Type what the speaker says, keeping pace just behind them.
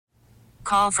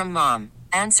call from mom.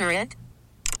 Answer it.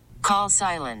 Call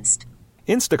silenced.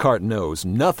 Instacart knows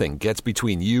nothing gets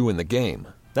between you and the game.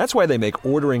 That's why they make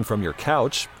ordering from your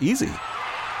couch easy.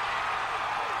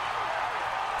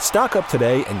 Stock up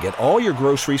today and get all your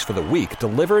groceries for the week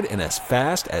delivered in as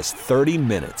fast as 30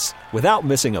 minutes without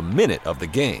missing a minute of the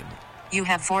game. You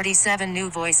have 47 new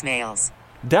voicemails.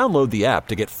 Download the app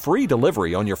to get free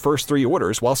delivery on your first 3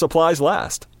 orders while supplies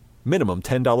last. Minimum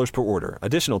 $10 per order.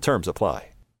 Additional terms apply.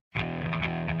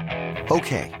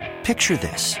 Okay, picture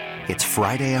this. It's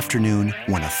Friday afternoon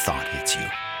when a thought hits you.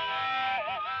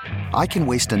 I can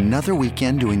waste another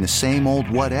weekend doing the same old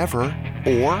whatever,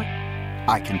 or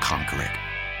I can conquer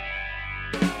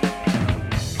it.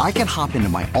 I can hop into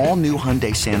my all-new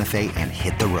Hyundai Santa Fe and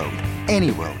hit the road.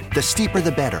 Any road. The steeper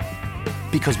the better.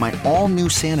 Because my all-new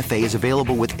Santa Fe is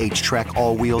available with H-Track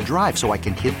all-wheel drive, so I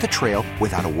can hit the trail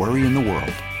without a worry in the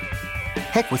world.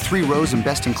 Heck, with 3 rows and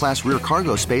best-in-class rear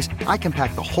cargo space, I can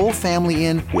pack the whole family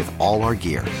in with all our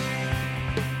gear.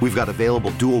 We've got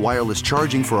available dual wireless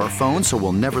charging for our phones, so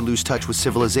we'll never lose touch with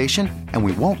civilization, and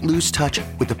we won't lose touch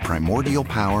with the primordial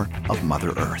power of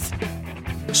Mother Earth.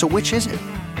 So which is it?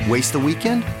 Waste the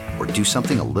weekend or do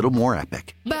something a little more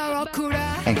epic?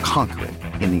 And conquer it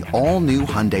in the all-new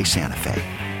Hyundai Santa Fe.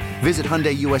 Visit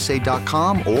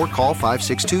HyundaiUSA.com or call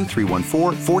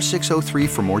 562-314-4603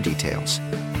 for more details.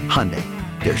 Hyundai,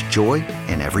 there's joy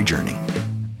in every journey.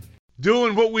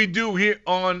 Doing what we do here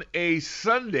on a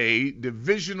Sunday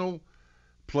divisional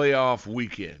playoff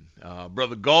weekend.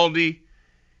 Brother Galdi,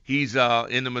 he's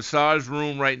in the massage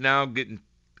room right now getting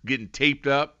taped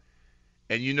up.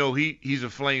 And, you know, he's a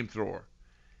flamethrower.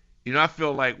 You know, I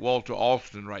feel like Walter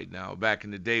Alston right now, back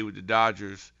in the day with the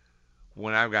Dodgers,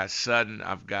 when I've got Sutton,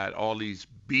 I've got all these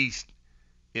beasts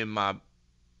out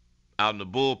in the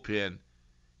bullpen.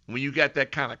 When you got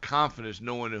that kind of confidence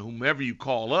knowing that whomever you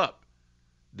call up,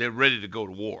 they're ready to go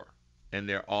to war, and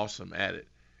they're awesome at it.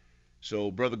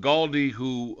 So, Brother Galdi,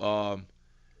 who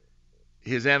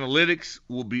his analytics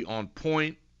will be on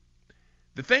point.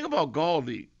 The thing about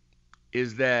Galdi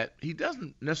is that he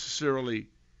doesn't necessarily,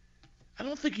 I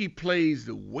don't think he plays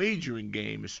the wagering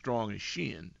game as strong as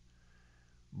Sheehan,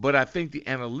 but I think the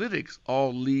analytics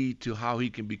all lead to how he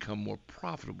can become more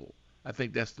profitable. I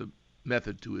think that's the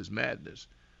method to his madness.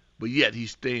 But yet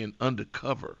he's staying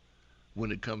undercover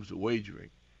when it comes to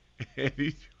wagering.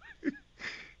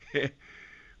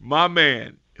 My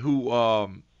man, who, how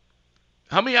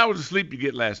many hours of sleep you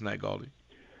get last night, Galdi?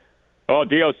 Oh,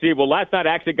 DOC. Well, last night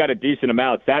I actually got a decent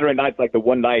amount. Saturday night's like the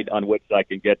one night on which I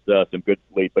can get some good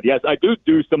sleep. But, yes, I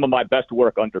do some of my best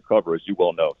work undercover, as you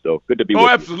well know. So good to be with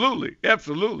absolutely. You.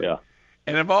 Absolutely. Yeah.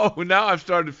 And now I've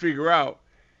started to figure out,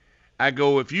 I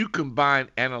go, if you combine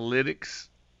analytics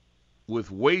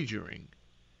with wagering,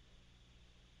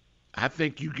 I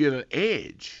think you get an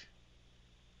edge.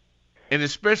 And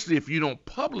especially if you don't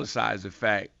publicize the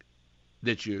fact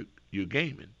that you're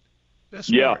gaming. That's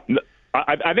smart. Yeah.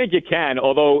 I think you can,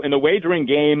 although in the wagering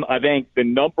game, I think the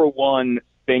number one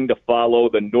thing to follow,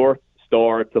 the North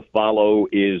Star to follow,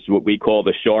 is what we call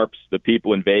the sharps, the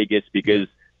people in Vegas, because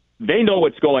they know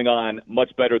what's going on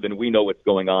much better than we know what's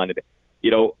going on. And,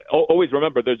 you know, always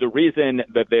remember, there's a reason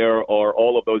that there are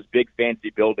all of those big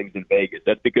fancy buildings in Vegas.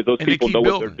 That's because those people know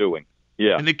what they're doing.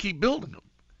 Yeah. And they keep building them.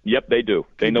 Yep, they do.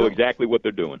 They know exactly what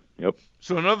they're doing. Yep.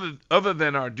 So other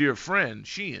than our dear friend,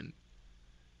 Sheehan,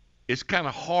 it's kind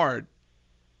of hard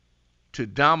to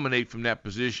dominate from that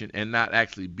position and not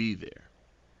actually be there.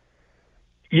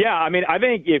 Yeah, I mean, I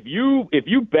think if you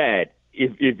bet,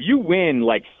 if you win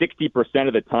like 60%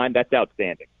 of the time, that's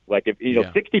outstanding. Like, if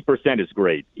 60% is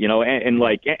great, and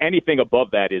like anything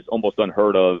above that is almost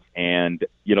unheard of. And,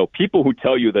 people who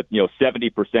tell you that,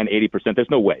 70%, 80%, there's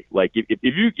no way. Like, if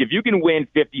you can win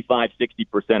 55,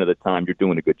 60% of the time, you're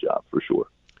doing a good job for sure.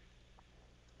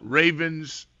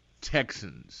 Ravens,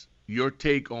 Texans, your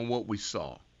take on what we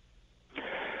saw?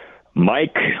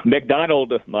 Mike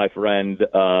McDonald, my friend,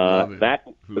 that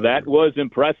was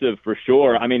impressive for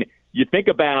sure. I mean, you think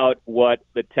about what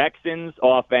the Texans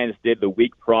offense did the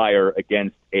week prior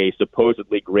against a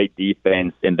supposedly great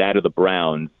defense in that of the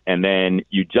Browns, and then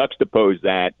you juxtapose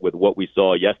that with what we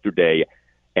saw yesterday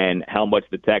and how much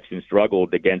the Texans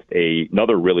struggled against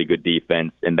another really good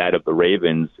defense in that of the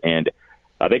Ravens, and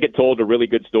I think it told a really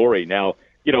good story. Now,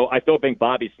 I still think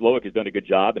Bobby Slowick has done a good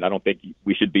job, and I don't think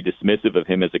we should be dismissive of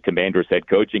him as a Commander's head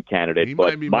coaching candidate. He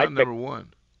might be my number one.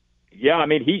 Yeah, I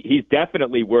mean, he's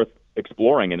definitely worth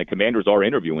exploring, and the Commanders are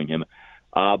interviewing him.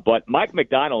 But Mike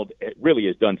McDonald really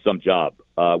has done some job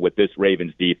with this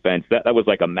Ravens defense. That was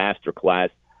like a master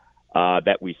class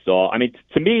that we saw. I mean,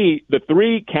 to me, the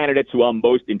three candidates who I'm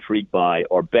most intrigued by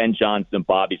are Ben Johnson,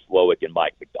 Bobby Slowick, and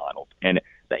Mike McDonald. And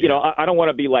I don't want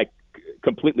to be like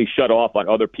completely shut off on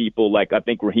other people. Like I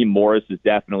think Raheem Morris is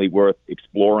definitely worth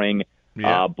exploring.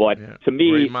 But to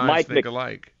me, Mike think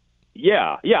alike.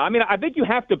 Yeah. I mean, I think you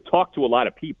have to talk to a lot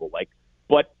of people.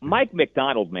 But Mike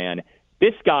McDonald, man,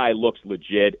 this guy looks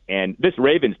legit, and this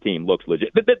Ravens team looks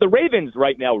legit. The Ravens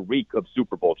right now reek of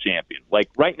Super Bowl champion. Like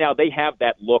right now, they have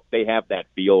that look, they have that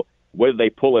feel. Whether they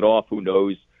pull it off, who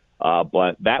knows?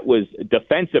 But that was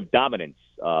defensive dominance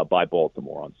by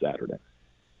Baltimore on Saturday.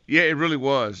 Yeah, it really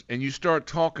was. And you start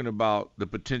talking about the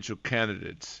potential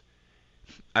candidates.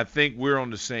 I think we're on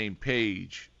the same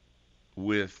page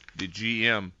with the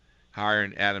GM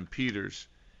hiring Adam Peters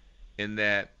in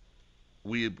that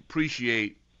we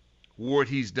appreciate what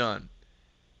he's done.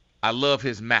 I love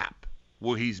his map,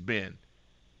 where he's been.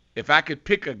 If I could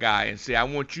pick a guy and say, I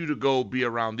want you to go be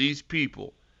around these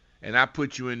people, and I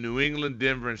put you in New England,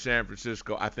 Denver, and San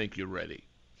Francisco, I think you're ready.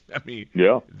 I mean,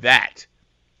 that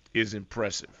is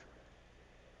impressive.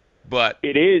 But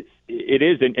it is,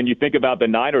 and you think about the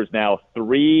Niners now,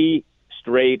 3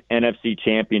 straight NFC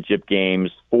championship games,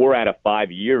 4 out of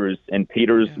 5 years, and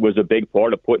Peters was a big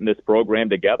part of putting this program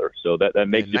together. So that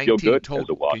makes you feel good total. as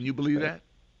a Washington. Can you believe that?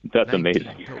 That's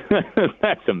amazing.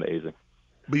 That's amazing.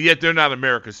 But yet they're not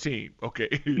America's team. Okay,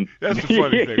 that's the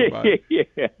funny thing about it.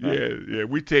 Yeah.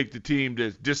 We take the team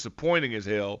that's disappointing as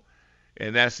hell,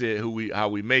 and that's it. How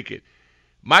we make it.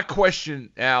 My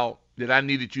question, Al, that I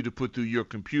needed you to put through your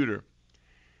computer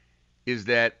is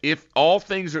that if all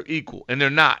things are equal, and they're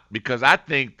not, because I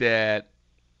think that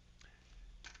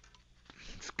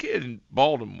this kid in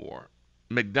Baltimore,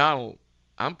 McDonald,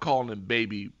 I'm calling him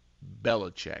baby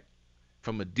Belichick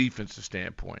from a defensive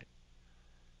standpoint.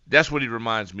 That's what he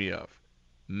reminds me of.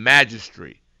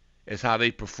 Magistry is how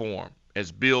they perform,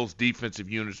 as Bill's defensive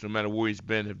units, no matter where he's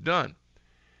been, have done.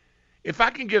 If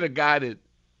I can get a guy that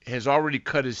has already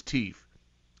cut his teeth,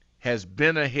 has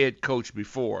been a head coach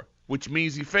before, which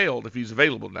means he failed if he's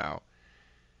available now,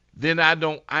 then I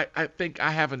think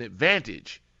I have an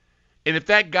advantage. And if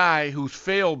that guy who's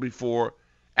failed before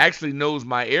actually knows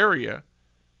my area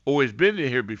or has been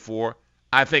here before,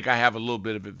 I think I have a little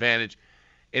bit of advantage.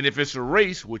 And if it's a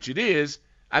race, which it is,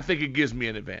 I think it gives me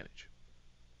an advantage.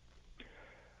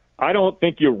 I don't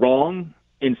think you're wrong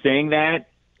in saying that.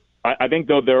 I think,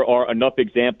 though, there are enough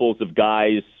examples of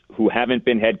guys who haven't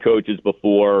been head coaches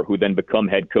before who then become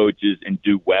head coaches and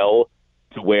do well,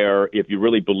 to where if you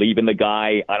really believe in the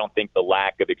guy, I don't think the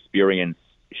lack of experience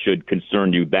should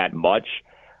concern you that much.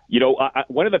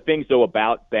 One of the things, though,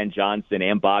 about Ben Johnson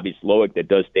and Bobby Slowick that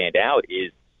does stand out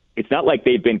is it's not like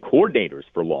they've been coordinators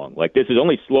for long. Like, this is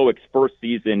only Slowick's first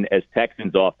season as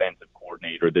Texans offensive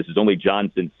coordinator. This is only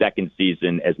Johnson's second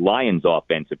season as Lions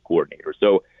offensive coordinator.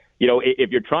 So, if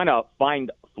you're trying to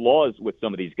find flaws with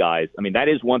some of these guys, I mean, that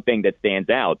is one thing that stands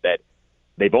out, that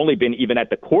they've only been even at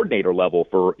the coordinator level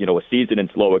for, a season in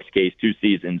Slowick's case, 2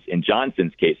 seasons in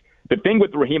Johnson's case. The thing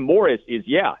with Raheem Morris is,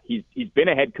 he's been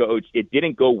a head coach. It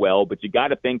didn't go well, but you got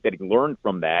to think that he learned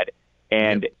from that.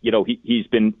 And, he's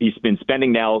been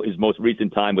spending now his most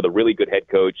recent time with a really good head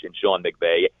coach in Sean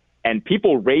McVay. And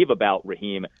people rave about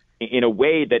Raheem in a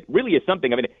way that really is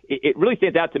something. I mean, it really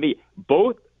stands out to me.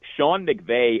 Both Sean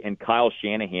McVay and Kyle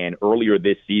Shanahan earlier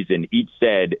this season each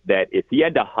said that if he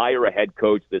had to hire a head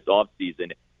coach this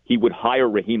offseason, he would hire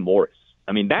Raheem Morris.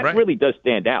 I mean, that really does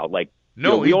stand out. Like, he's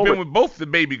been with both the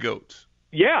baby goats.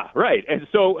 Yeah, right. And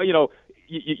so,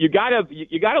 you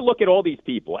gotta look at all these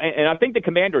people, and I think the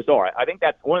Commanders are. I think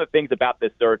that's one of the things about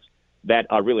this search that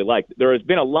I really like. There has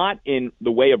been a lot in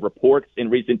the way of reports in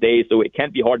recent days, so it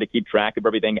can be hard to keep track of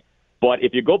everything. But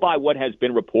if you go by what has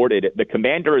been reported, the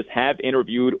Commanders have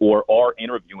interviewed or are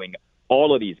interviewing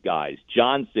all of these guys: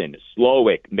 Johnson,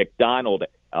 Slowick, McDonald,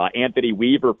 Anthony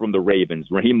Weaver from the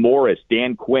Ravens, Raheem Morris,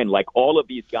 Dan Quinn. Like, all of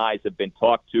these guys have been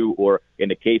talked to, or in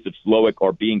the case of Slowick,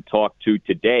 are being talked to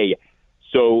today.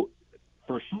 So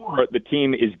for sure, the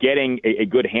team is getting a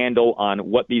good handle on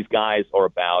what these guys are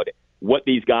about, what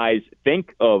these guys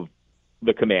think of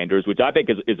the Commanders, which I think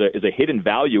is a hidden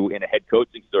value in a head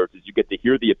coaching search, is you get to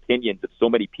hear the opinions of so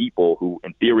many people who,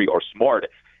 in theory, are smart,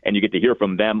 and you get to hear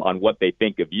from them on what they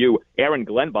think of you. Aaron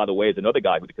Glenn, by the way, is another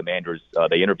guy who the Commanders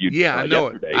they interviewed. I know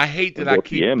yesterday. It. I hate that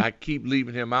I keep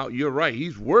leaving him out. You're right.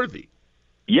 He's worthy.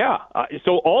 Yeah.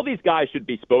 So all these guys should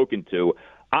be spoken to.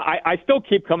 I still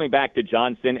keep coming back to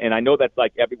Johnson, and I know that's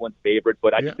like everyone's favorite,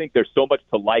 but I just think there's so much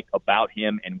to like about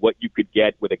him and what you could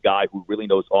get with a guy who really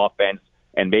knows offense,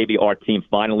 and maybe our team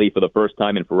finally, for the first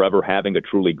time in forever, having a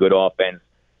truly good offense.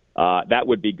 That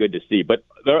would be good to see. But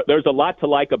there's a lot to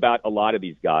like about a lot of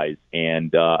these guys,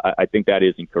 and I think that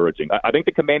is encouraging. I think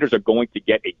the Commanders are going to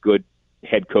get a good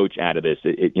head coach out of this.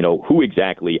 Who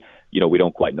exactly, we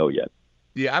don't quite know yet.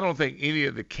 Yeah, I don't think any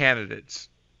of the candidates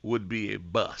would be a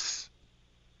bust.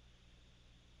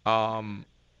 Um,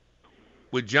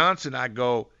 with Johnson, I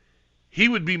go, he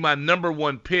would be my number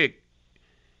one pick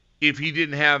if he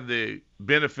didn't have the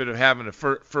benefit of having a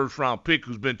first round pick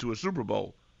who's been to a Super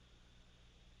Bowl.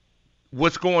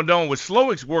 What's going on with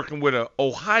Slowick's working with an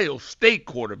Ohio State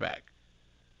quarterback.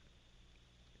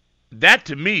 That,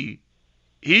 to me,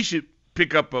 he should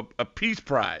pick up a Peace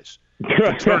Prize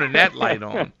for turning that light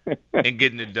on and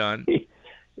getting it done.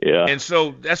 Yeah. And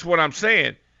so that's what I'm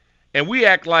saying. And we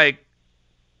act like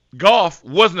Goff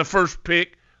wasn't a first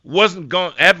pick, haven't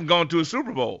gone to a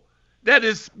Super Bowl. That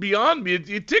is beyond me.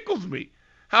 It tickles me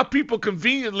how people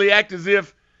conveniently act as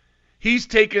if he's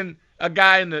taken a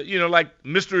guy in the, like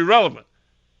Mr. Irrelevant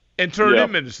and turned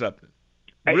him into something.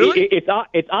 Really? It's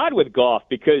odd with Goff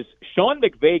because Sean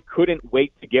McVay couldn't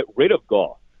wait to get rid of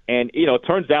Goff. And, it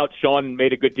turns out Sean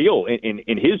made a good deal in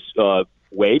his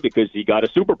way because he got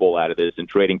a Super Bowl out of this and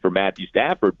trading for Matthew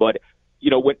Stafford. But,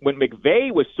 when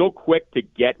McVay was so quick to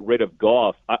get rid of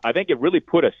Goff, I think it really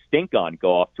put a stink on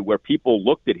Goff to where people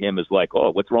looked at him as like,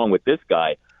 oh, what's wrong with this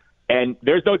guy? And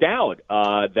there's no doubt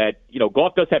that,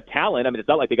 Goff does have talent. I mean, it's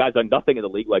not like the guy's done nothing in the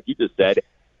league, like you just said.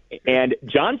 And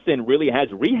Johnson really has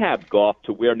rehabbed Goff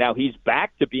to where now he's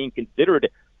back to being considered,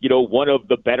 one of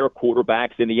the better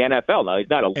quarterbacks in the NFL. Now, he's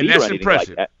not a leader or anything impressive.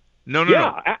 like that. No.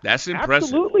 That's impressive.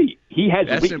 Absolutely. He has.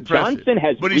 That's impressive. Johnson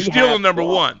has. But he's still a number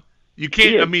one. You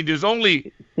can't. I mean,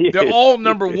 they're all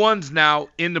number ones now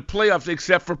in the playoffs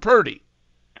except for Purdy.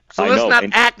 So let's not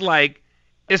act like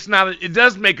it's not. It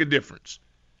does make a difference.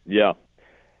 Yeah.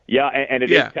 Yeah, and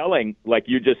it is telling, like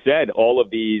you just said, all of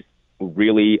these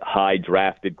really high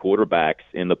drafted quarterbacks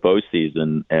in the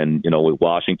postseason, and with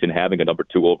Washington having a number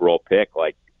 2 overall pick,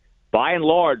 like by and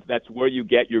large, that's where you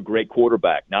get your great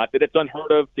quarterback. Not that it's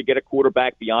unheard of to get a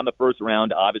quarterback beyond the first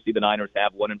round. Obviously, the Niners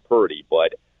have one in Purdy,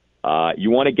 but you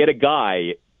want to get a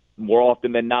guy. More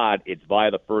often than not, it's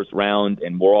via the first round,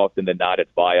 and more often than not,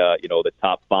 it's via the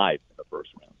top 5 in the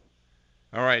first round.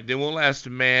 All right, then we'll ask the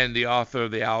man, the author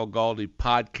of the Al Galdi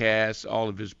podcast, all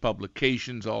of his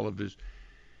publications, all of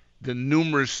the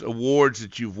numerous awards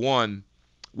that you've won,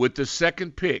 with the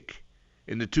second pick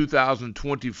in the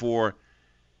 2024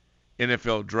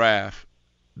 NFL Draft,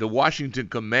 the Washington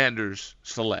Commanders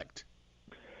select.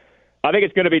 I think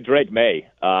it's going to be Drake May.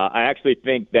 I actually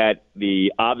think that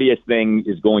the obvious thing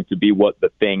is going to be what the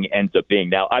thing ends up being.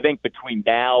 Now, I think between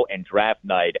now and draft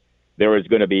night, there is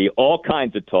going to be all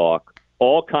kinds of talk,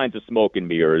 all kinds of smoke and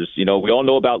mirrors. We all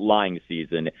know about lying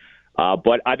season.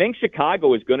 But I think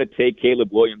Chicago is going to take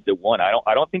Caleb Williams at 1.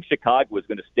 I don't think Chicago is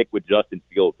going to stick with Justin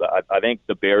Fields. I think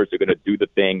the Bears are going to do the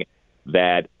thing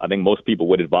that I think most people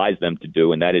would advise them to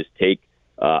do, and that is take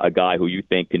a guy who you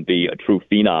think can be a true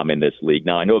phenom in this league.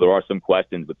 Now, I know there are some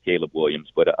questions with Caleb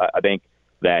Williams, but I think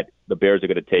that the Bears are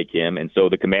going to take him, and so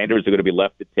the Commanders are going to be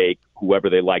left to take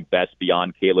whoever they like best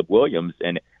beyond Caleb Williams,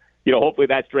 and hopefully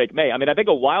that's Drake May. I mean, I think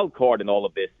a wild card in all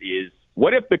of this is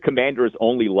what if the Commanders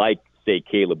only like, say,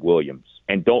 Caleb Williams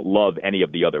and don't love any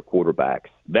of the other quarterbacks?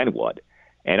 Then what?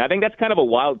 And I think that's kind of a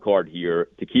wild card here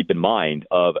to keep in mind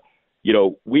of,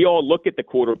 we all look at the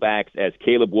quarterbacks as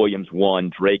Caleb Williams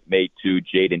 1, Drake May 2,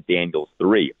 Jaden Daniels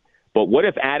 3. But what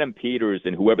if Adam Peters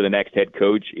and whoever the next head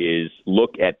coach is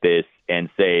look at this and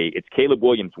say it's Caleb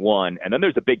Williams 1, and then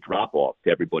there's a big drop-off to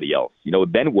everybody else?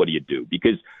 Then what do you do?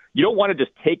 Because you don't want to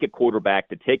just take a quarterback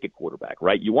to take a quarterback,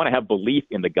 right? You want to have belief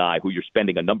in the guy who you're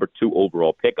spending a number 2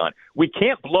 overall pick on. We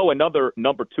can't blow another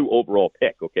number 2 overall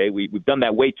pick, okay? We've done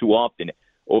that way too often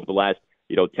over the last,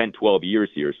 10, 12 years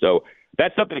here. So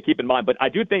that's something to keep in mind. But I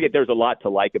do think that there's a lot to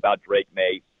like about Drake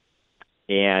May.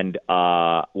 And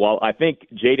while I think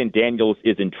Jaden Daniels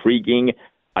is intriguing,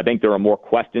 I think there are more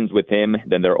questions with him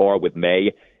than there are with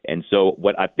May. And so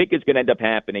what I think is going to end up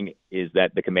happening is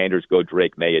that the Commanders go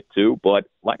Drake May at 2. But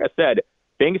like I said,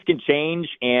 things can change.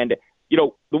 And,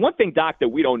 the one thing, Doc, that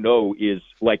we don't know is,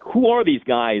 like, who are these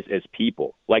guys as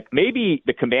people? Like, maybe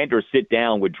the Commanders sit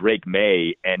down with Drake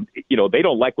May and, they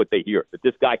don't like what they hear, that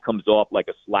this guy comes off like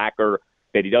a slacker,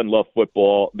 that he doesn't love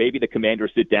football. Maybe the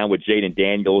Commanders sit down with Jaden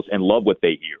Daniels and love what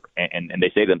they hear. And they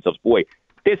say to themselves, boy,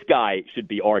 this guy should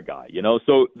be our guy,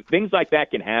 So things like that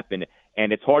can happen,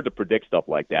 and it's hard to predict stuff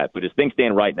like that. But as things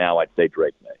stand right now, I'd say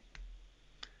Drake May.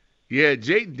 Yeah,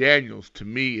 Jaden Daniels, to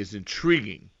me, is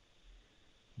intriguing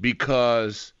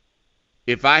because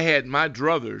if I had my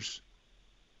druthers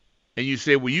and you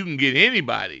say, well, you can get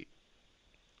anybody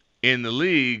in the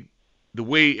league the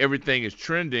way everything is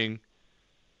trending,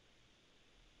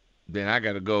 then I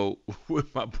got to go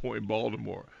with my boy in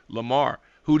Baltimore, Lamar,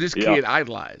 who this kid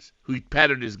idolized, who he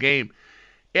patterned his game.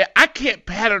 I can't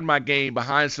pattern my game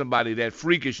behind somebody that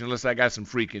freakish unless I got some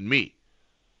freak in me.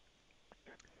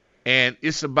 And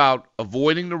it's about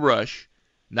avoiding the rush,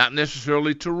 not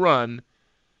necessarily to run,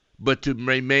 but to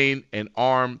remain an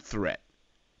armed threat.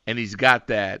 And he's got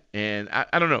that. And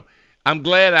I don't know. I'm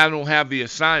glad I don't have the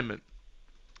assignment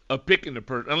of picking the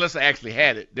person. Unless I actually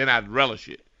had it, then I'd relish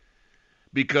it.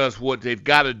 Because what they've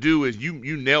got to do is,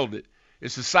 you nailed it,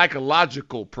 it's a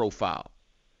psychological profile.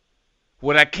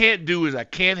 What I can't do is I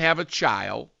can't have a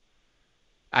child.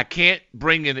 I can't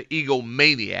bring in an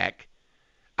egomaniac.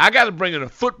 I got to bring in a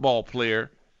football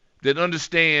player that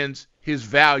understands his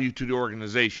value to the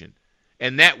organization.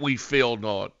 And that we failed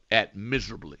at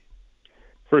miserably.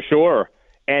 For sure.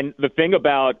 And the thing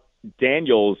about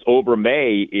Daniels over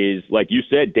May is, like you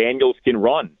said, Daniels can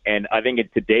run. And I think in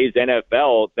today's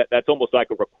NFL, that's almost like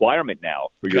a requirement now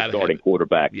for your starting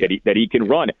quarterback, that he can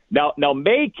run. Now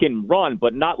May can run,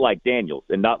 but not like Daniels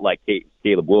and not like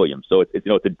Caleb Williams. So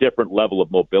it's a different level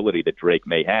of mobility that Drake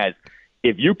May has.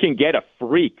 If you can get a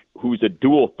freak who's a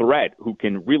dual threat, who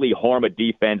can really harm a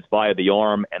defense via the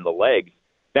arm and the legs,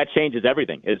 that changes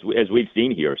everything, as we've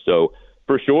seen here. So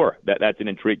for sure, that's an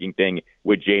intriguing thing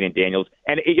with Jaden Daniels.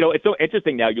 And, it's so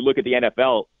interesting now. You look at the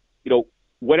NFL,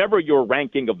 whatever your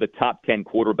ranking of the top 10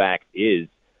 quarterbacks is,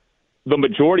 the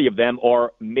majority of them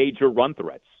are major run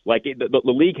threats. Like the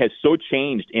league has so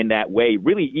changed in that way,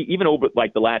 really, even over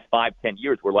like the last 5-10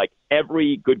 years, where like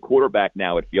every good quarterback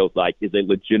now, it feels like, is a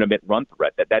legitimate run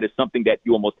threat. That is something that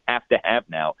you almost have to have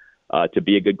now to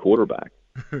be a good quarterback.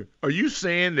 Are you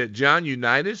saying that John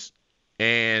Unitas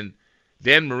and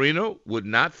Dan Marino would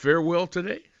not fare well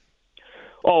today?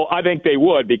 Oh, I think they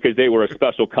would, because they were a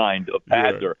special kind of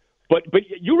passer. Yeah. But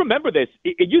you remember this.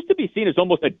 It used to be seen as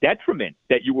almost a detriment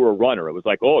that you were a runner. It was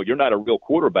like, oh, you're not a real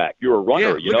quarterback. You're a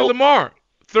runner. Yeah, look at Lamar.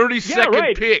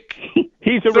 32nd pick.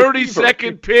 He's a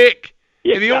 32nd pick.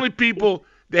 Yeah. And the only people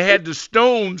that had the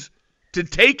stones to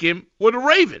take him were the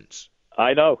Ravens.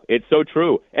 I know. It's so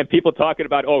true. And people talking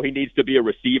about, oh, he needs to be a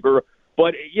receiver.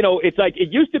 But, it's like it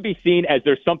used to be seen as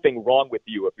there's something wrong with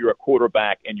you if you're a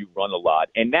quarterback and you run a lot.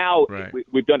 And now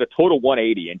we've done a total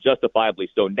 180, and justifiably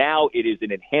so. Now it is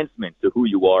an enhancement to who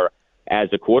you are as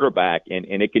a quarterback, and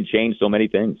it can change so many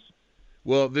things.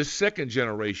 Well, this second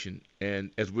generation,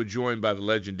 and as we're joined by the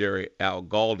legendary Al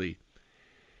Galdi,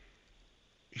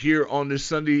 here on this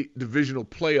Sunday divisional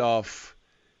playoff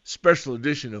special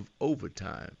edition of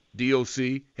Overtime,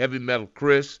 DOC, Heavy Metal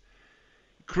Chris.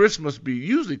 Chris must be,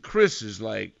 usually Chris is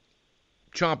like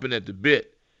chomping at the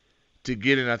bit to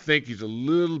get in. I think he's a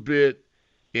little bit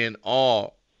in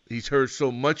awe. He's heard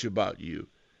so much about you.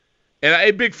 And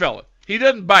a big fella, he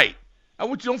doesn't bite. I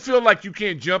want you, don't feel like you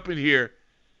can't jump in here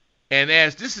and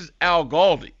ask, this is Al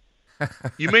Galdi.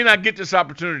 You may not get this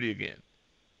opportunity again.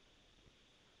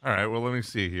 All right, well, let me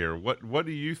see here. What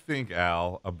do you think,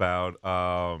 Al, about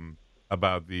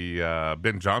the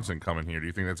Ben Johnson coming here? Do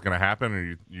you think that's going to happen,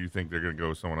 or do you think they're going to go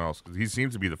with someone else? Because he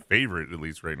seems to be the favorite, at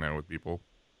least right now, with people.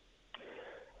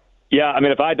 Yeah, I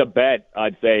mean, if I had to bet,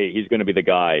 I'd say he's going to be the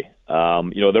guy.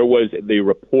 There was the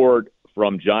report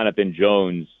from Jonathan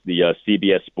Jones, the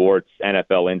CBS Sports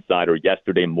NFL insider,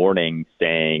 yesterday morning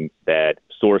saying that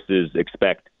sources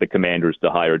expect the Commanders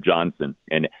to hire Johnson.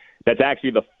 And that's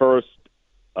actually the first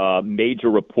major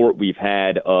report we've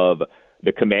had of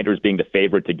the Commanders being the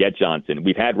favorite to get Johnson.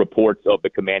 We've had reports of the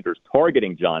Commanders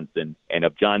targeting Johnson and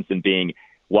of Johnson being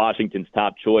Washington's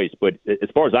top choice. But as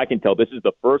far as I can tell, this is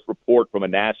the first report from a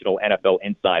national NFL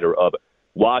insider of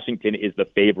Washington is the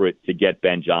favorite to get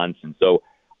Ben Johnson. So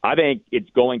I think it's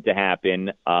going to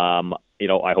happen.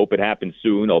 I hope it happens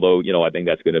soon, although, I think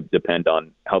that's going to depend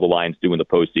on how the Lions do in the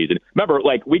postseason. Remember,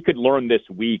 we could learn this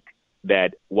week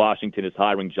that Washington is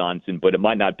hiring Johnson, but it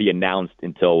might not be announced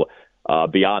until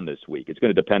beyond this week. It's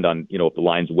going to depend on, if the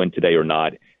Lions win today or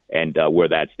not and where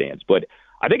that stands. But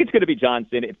I think it's going to be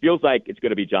Johnson. It feels like it's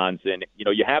going to be Johnson.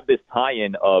 You have this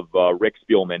tie-in of Rick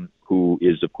Spielman, who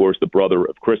is, of course, the brother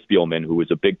of Chris Spielman, who is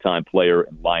a big-time player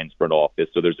in Lions front office.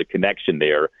 So there's a connection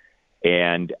there.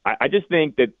 And I just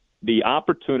think that the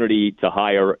opportunity to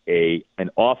hire an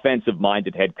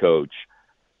offensive-minded head coach,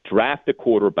 draft a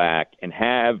quarterback, and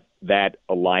have that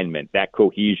alignment, that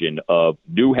cohesion of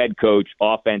new head coach,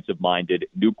 offensive-minded,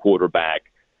 new quarterback,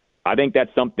 I think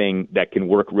that's something that can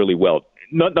work really well.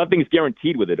 Nothing's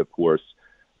guaranteed with it, of course,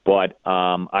 but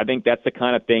I think that's the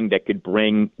kind of thing that could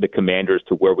bring the Commanders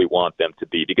to where we want them to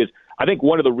be. Because I think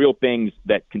one of the real things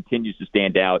that continues to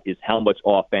stand out is how much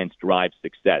offense drives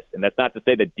success. And that's not to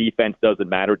say that defense doesn't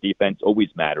matter. Defense always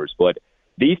matters. But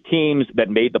these teams that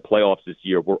made the playoffs this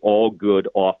year were all good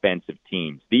offensive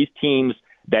teams. These teams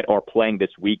that are playing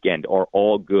this weekend are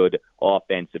all good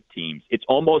offensive teams. It's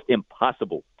almost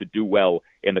impossible to do well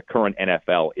in the current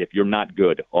NFL if you're not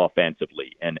good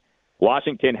offensively. And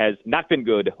Washington has not been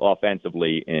good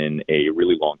offensively in a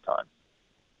really long time.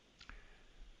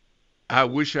 I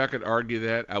wish I could argue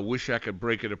that. I wish I could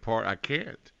break it apart. I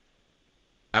can't.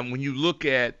 And when you look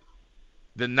at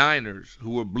the Niners,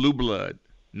 who are blue blood,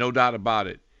 no doubt about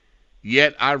it,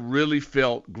 yet I really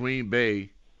felt Green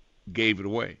Bay gave it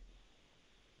away.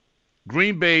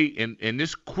 Green Bay, in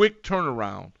this quick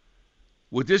turnaround,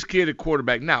 with this kid at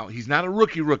quarterback, now, he's not a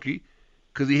rookie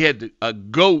because he had a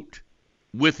GOAT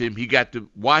with him. He got to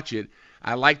watch it.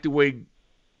 I like the way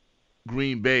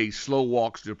Green Bay slow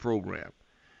walks their program.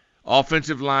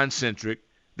 Offensive line centric.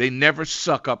 They never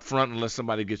suck up front unless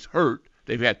somebody gets hurt.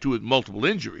 They've had multiple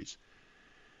injuries.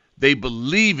 They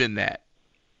believe in that.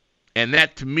 And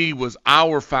that, to me, was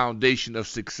our foundation of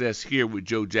success here with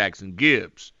Joe Jackson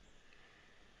Gibbs.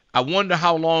 I wonder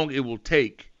how long it will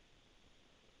take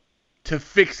to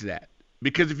fix that.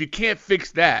 Because if you can't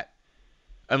fix that,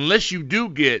 unless you do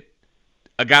get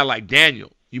a guy like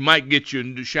Daniel, you might get your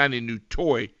shiny new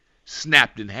toy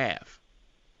snapped in half.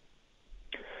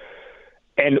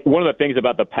 And one of the things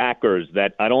about the Packers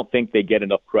that I don't think they get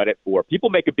enough credit for,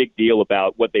 people make a big deal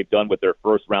about what they've done with their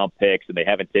first-round picks and they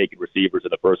haven't taken receivers in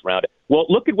the first round. Well,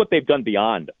 look at what they've done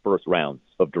beyond first rounds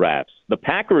of drafts. The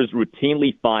Packers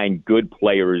routinely find good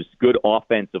players, good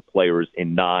offensive players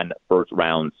in non-first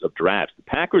rounds of drafts. The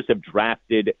Packers have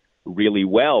drafted really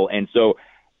well. And so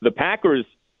the Packers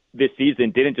this season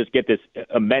didn't just get this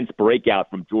immense breakout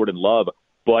from Jordan Love,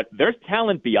 but there's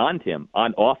talent beyond him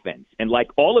on offense. And like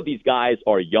all of these guys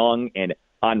are young and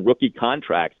on rookie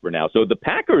contracts for now. So the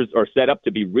Packers are set up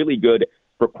to be really good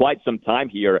for quite some time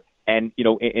here. And, you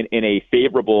know, in a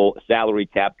favorable salary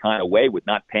cap kind of way with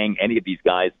not paying any of these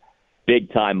guys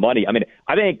big time money. I mean,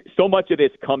 I think so much of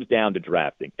this comes down to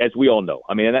drafting, as we all know.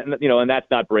 I mean, and that's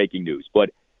not breaking news.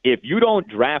 But if you don't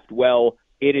draft well,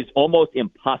 it is almost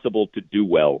impossible to do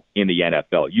well in the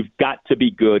NFL. You've got to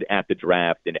be good at the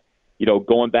draft. And, you know,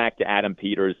 going back to Adam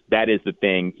Peters, that is the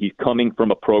thing. He's coming from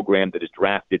a program that has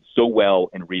drafted so well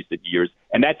in recent years.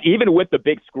 And that's even with the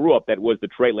big screw-up that was the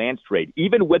Trey Lance trade.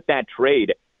 Even with that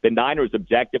trade, the Niners,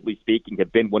 objectively speaking,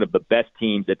 have been one of the best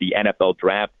teams at the NFL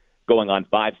draft going on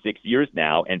 5-6 years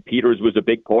now. And Peters was a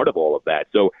big part of all of that.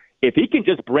 So if he can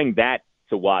just bring that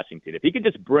to Washington, if he can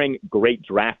just bring great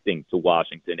drafting to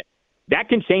Washington, that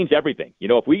can change everything. You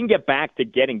know, if we can get back to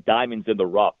getting diamonds in the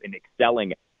rough and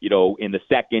excelling, you know, in the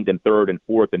second and third and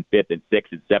fourth and fifth and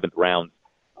sixth and seventh rounds,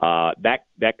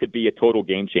 that could be a total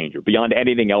game changer beyond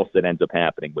anything else that ends up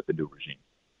happening with the new regime.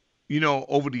 You know,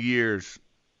 over the years,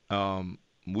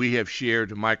 we have shared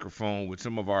the microphone with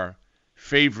some of our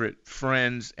favorite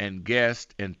friends and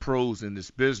guests and pros in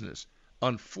this business.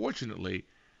 Unfortunately,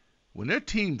 when their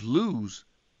teams lose,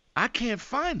 I can't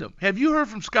find them. Have you heard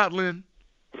from Scott Lynn?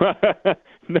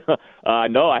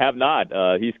 No, I have not.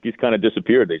 He's kind of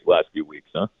disappeared these last few weeks,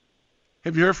 huh?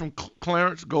 Have you heard from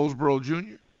Clarence Goldsboro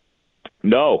Jr.?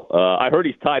 No, I heard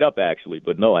he's tied up actually,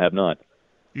 but no, I have not.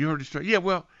 You heard he's tied? Yeah,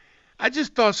 well, I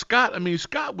just thought Scott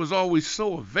was always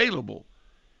so available,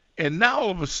 and now all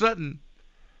of a sudden,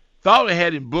 thought I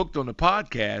had him booked on the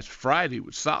podcast Friday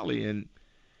with Solly, and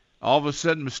all of a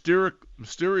sudden,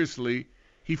 mysteriously,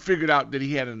 he figured out that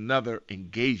he had another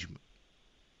engagement.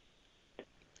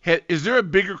 Is there a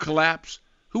bigger collapse?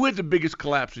 Who had the biggest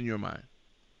collapse in your mind?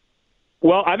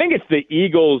 Well, I think it's the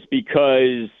Eagles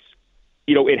because,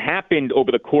 you know, it happened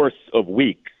over the course of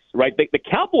weeks, right? The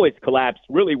Cowboys collapse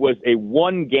really was a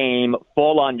one-game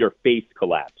fall-on-your-face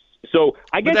collapse. So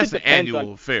I guess that's an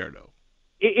annual affair, though.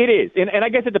 It is, and I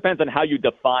guess it depends on how you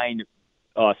define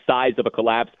size of a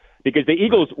collapse because the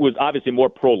Eagles was obviously more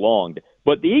prolonged.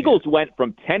 But the Eagles went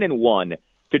from 10-1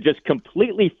 to just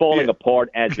completely falling apart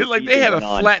as the like they had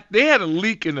they had a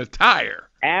leak in a tire.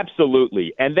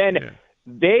 Absolutely. And then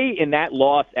they, in that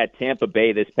loss at Tampa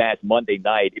Bay this past Monday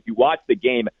night, if you watch the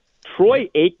game, Troy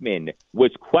Aikman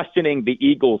was questioning the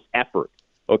Eagles' effort.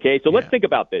 Okay, so let's think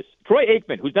about this. Troy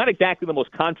Aikman, who's not exactly the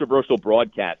most controversial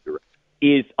broadcaster,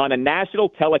 is on a national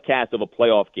telecast of a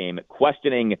playoff game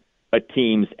questioning a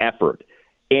team's effort.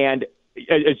 And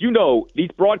as you know, these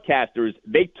broadcasters,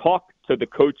 they talk to the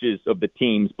coaches of the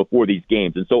teams before these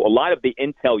games. And so a lot of the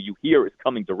intel you hear is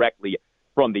coming directly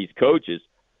from these coaches.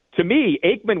 To me,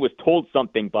 Aikman was told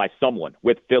something by someone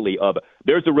with Philly of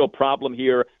there's a real problem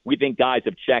here. We think guys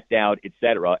have checked out, et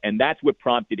cetera. And that's what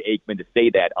prompted Aikman to say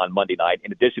that on Monday night,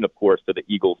 in addition, of course, to the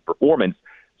Eagles' performance.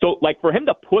 So, like, for him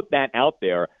to put that out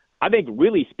there, I think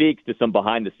really speaks to some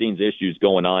behind-the-scenes issues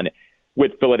going on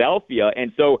with Philadelphia.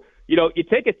 And so, you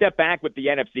take a step back with the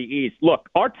NFC East. Look,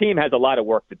 our team has a lot of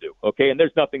work to do, okay? And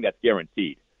there's nothing that's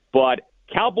guaranteed. But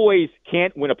Cowboys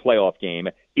can't win a playoff game.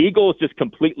 Eagles just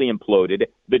completely imploded.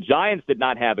 The Giants did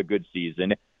not have a good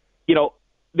season.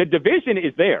 The division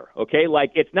is there, okay?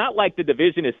 Like, it's not like the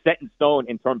division is set in stone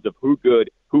in terms of who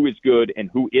is good, and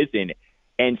who isn't.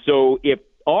 And so if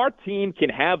our team can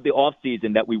have the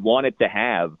offseason that we wanted to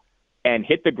have and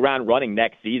hit the ground running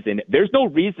next season, there's no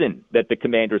reason that the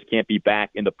Commanders can't be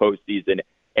back in the postseason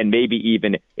and maybe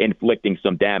even inflicting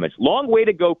some damage. Long way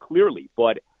to go, clearly,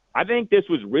 but I think this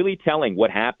was really telling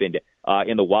what happened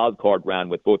in the wild card round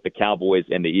with both the Cowboys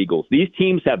and the Eagles. These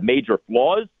teams have major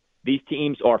flaws. These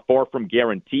teams are far from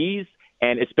guarantees,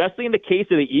 and especially in the case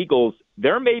of the Eagles,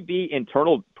 there may be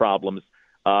internal problems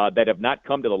that have not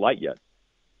come to the light yet.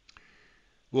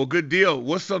 Well, good deal.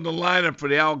 What's on the lineup for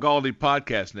the Al Galdi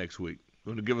podcast next week?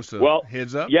 You want to give us a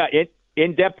heads up? Yeah,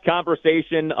 in-depth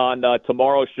conversation on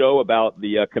tomorrow's show about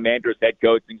the Commanders head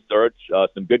coaching search.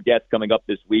 Some good guests coming up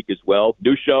this week as well.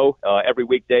 New show every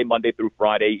weekday, Monday through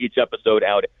Friday. Each episode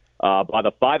out by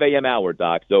the 5 a.m. hour,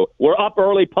 Doc. So we're up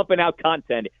early, pumping out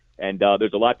content, and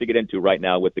there's a lot to get into right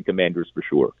now with the Commanders for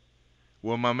sure.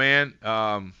 Well, my man,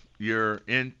 your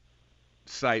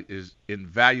insight is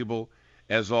invaluable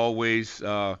as always.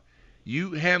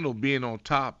 You handle being on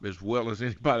top as well as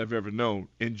anybody I've ever known.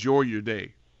 Enjoy your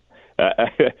day.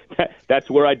 That's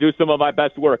where I do some of my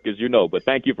best work, as you know. But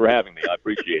thank you for having me. I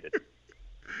appreciate it.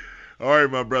 All right,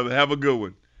 my brother. Have a good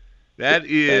one. That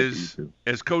is,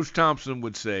 as Coach Thompson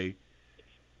would say,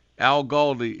 Al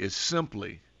Galdi is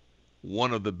simply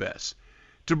one of the best.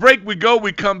 To break we go.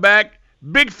 We come back.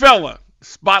 Big fella,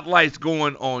 spotlight's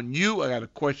going on you. I got a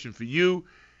question for you.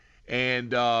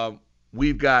 And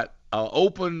we've got an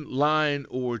open line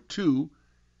or two.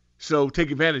 So take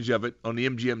advantage of it on the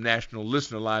MGM National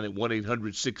Listener Line at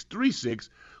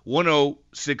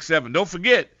 1-800-636-1067. Don't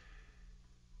forget,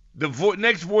 the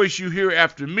next voice you hear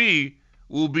after me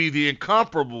will be the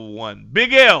incomparable one,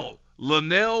 Big L,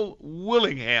 Linnell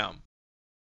Willingham.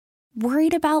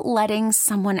 Worried about letting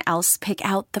someone else pick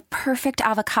out the perfect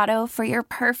avocado for your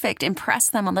perfect impress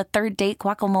them on the third date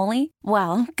guacamole?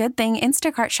 Well, good thing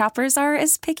Instacart shoppers are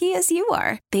as picky as you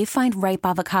are. They find ripe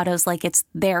avocados like it's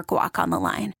their guac on the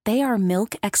line. They are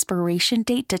milk expiration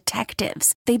date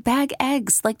detectives. They bag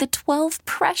eggs like the 12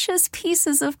 precious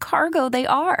pieces of cargo they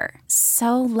are.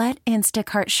 So let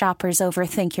Instacart shoppers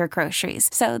overthink your groceries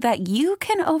so that you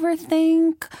can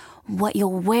overthink what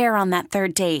you'll wear on that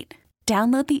third date.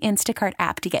 Download the Instacart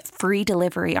app to get free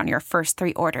delivery on your first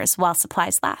 3 orders while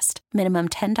supplies last. Minimum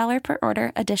 $10 per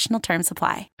order. Additional terms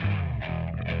apply.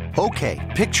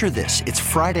 Okay, picture this. It's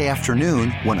Friday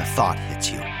afternoon when a thought hits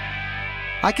you.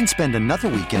 I can spend another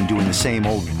weekend doing the same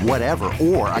old whatever,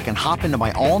 or I can hop into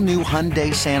my all-new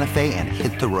Hyundai Santa Fe and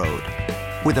hit the road.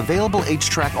 With available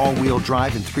H-Track all-wheel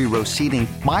drive and 3-row seating,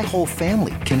 my whole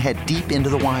family can head deep into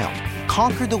the wild.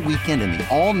 Conquer the weekend in the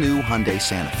all-new Hyundai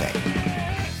Santa Fe.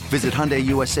 Visit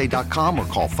HyundaiUSA.com or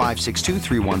call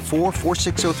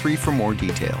 562-314-4603 for more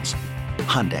details.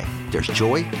 Hyundai, there's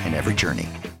joy in every journey.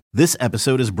 This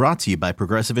episode is brought to you by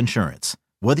Progressive Insurance.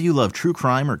 Whether you love true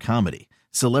crime or comedy,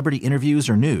 celebrity interviews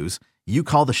or news, you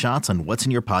call the shots on what's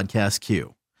in your podcast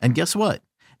queue. And guess what?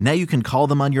 Now you can call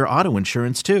them on your auto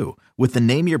insurance too with the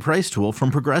Name Your Price tool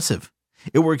from Progressive.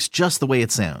 It works just the way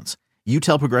it sounds. You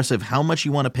tell Progressive how much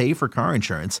you want to pay for car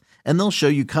insurance, and they'll show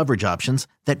you coverage options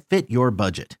that fit your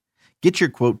budget. Get your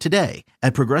quote today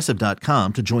at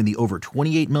Progressive.com to join the over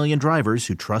 28 million drivers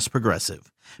who trust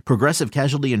Progressive. Progressive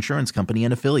Casualty Insurance Company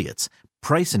and Affiliates.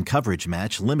 Price and coverage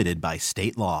match limited by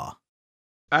state law.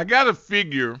 I got to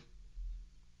figure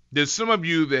that some of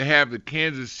you that have the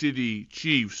Kansas City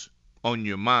Chiefs on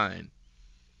your mind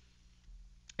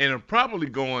and are probably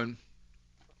going,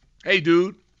 hey,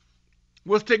 dude,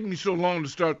 what's taking me so long to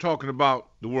start talking about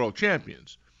the world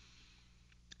champions?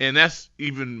 And that's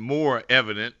even more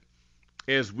evident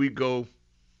as we go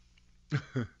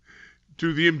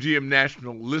to the MGM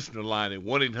National Listener Line at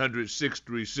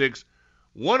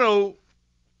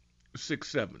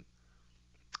 1-800-636-1067.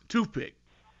 Toothpick,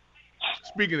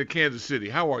 speaking of Kansas City,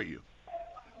 how are you?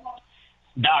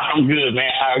 Doc, I'm good,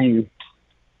 man. How are you?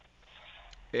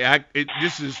 Yeah,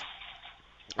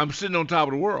 I'm sitting on top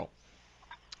of the world.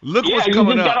 Look what's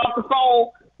coming up. You just got off the phone.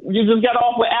 You just got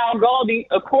off with Al Galdi.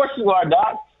 Of course you are,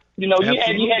 Doc. You know, you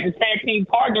had the tag team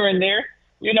partner in there.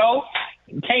 You know,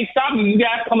 can't stop you. You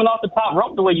guys coming off the top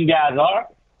rope the way you guys are.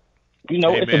 You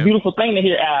know, it's a beautiful thing to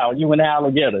hear Al, you and Al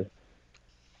together.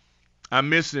 I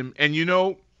miss him. And, you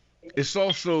know, it's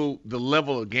also the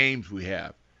level of games we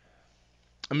have.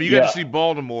 I mean, you got to see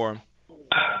Baltimore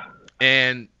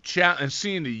and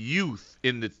seeing the youth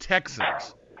in the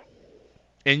Texans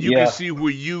And you can see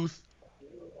where youth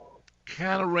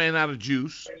kind of ran out of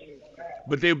juice,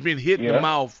 but they've been hit in the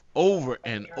mouth over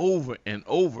and over and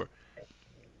over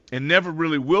and never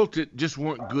really wilted, just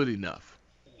weren't good enough.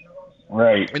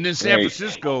 Right. And then San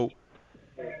Francisco,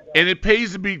 and it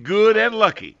pays to be good and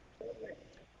lucky,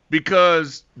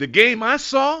 because the game I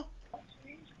saw,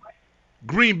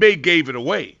 Green Bay gave it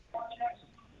away.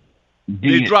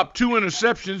 They dropped 2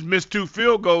 interceptions, missed 2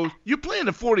 field goals. You're playing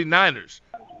the 49ers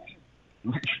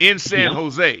in San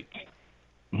Jose.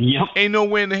 Yep. Ain't no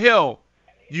way in the hell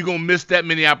you're going to miss that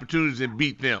many opportunities and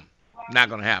beat them. Not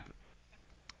going to happen.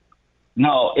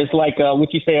 No, it's like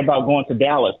what you say about going to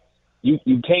Dallas. You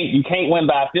can't win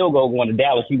by a field goal going to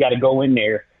Dallas. You got to go in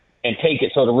there and take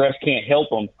it so the refs can't help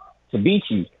them to beat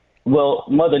you. Well,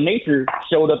 Mother Nature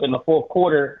showed up in the fourth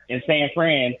quarter in San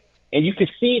Fran, and you could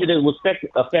see that it was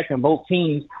affecting both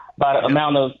teams by the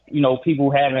amount of,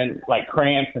 people having like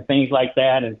cramps and things like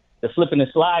that, and the slipping and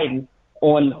sliding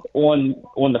on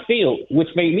the field, which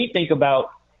made me think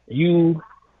about you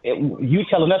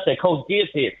telling us that Coach Gibbs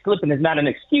said slipping is not an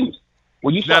excuse.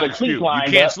 Well, you saw the cleats lined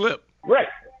up. You can't slip. Right.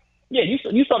 Yeah,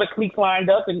 you saw the cleats lined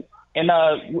up, and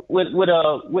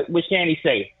what Shanny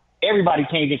say? Everybody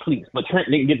can't get cleats, but Trent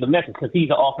didn't get the message because he's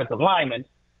an offensive lineman.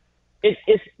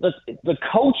 It's the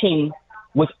coaching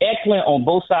was excellent on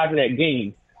both sides of that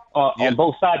game, on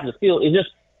both sides of the field. It's just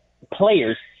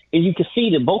players, and you can see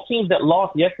that both teams that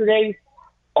lost yesterday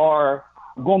are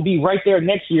going to be right there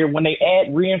next year when they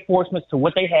add reinforcements to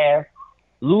what they have,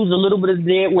 lose a little bit of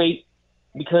dead weight,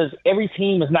 because every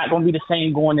team is not going to be the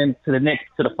same going into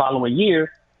the following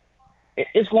year.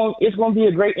 It's going to be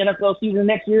a great NFL season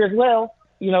next year as well,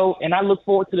 and I look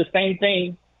forward to the same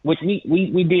thing, which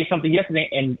we did something yesterday,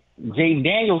 and James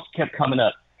Daniels kept coming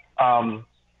up.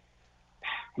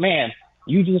 Man,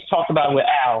 you just talked about with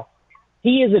Al.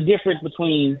 He is a difference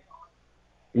between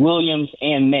Williams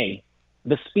and May.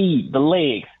 The speed, the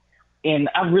legs, and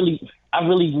I really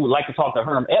would like to talk to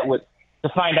Herm Edwards to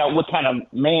find out what kind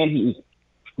of man he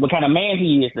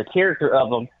is, the character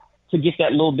of him, to get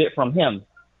that little bit from him,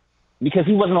 because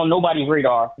he wasn't on nobody's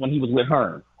radar when he was with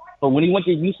Herm. But when he went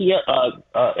to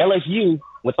LSU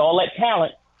with all that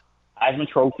talent, Heisman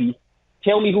Trophy,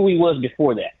 tell me who he was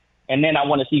before that, and then I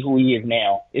want to see who he is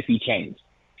now if he changed.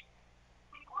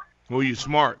 Well, you're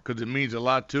smart because it means a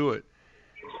lot to it.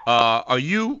 Are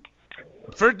you?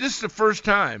 This is the first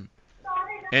time,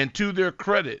 and to their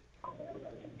credit,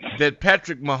 that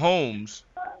Patrick Mahomes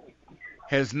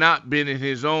has not been in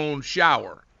his own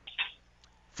shower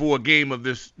for a game of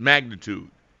this magnitude,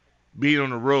 being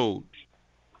on the road.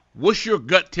 What's your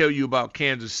gut tell you about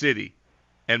Kansas City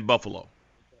and Buffalo?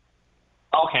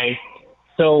 Okay,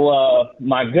 so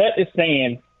my gut is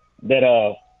saying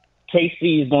that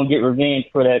KC is going to get revenge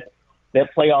for that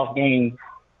playoff game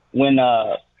when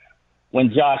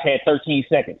Josh had 13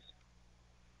 seconds.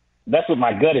 That's what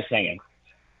my gut is saying.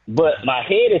 But my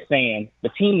head is saying the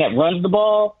team that runs the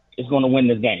ball is going to win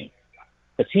this game.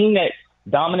 The team that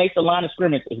dominates the line of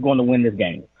scrimmage is going to win this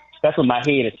game. That's what my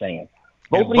head is saying.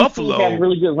 Both of these teams have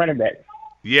really good running backs.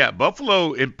 Yeah,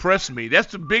 Buffalo impressed me.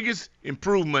 That's the biggest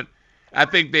improvement I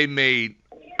think they made.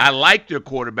 I like their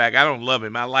quarterback. I don't love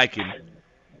him. I like him.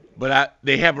 But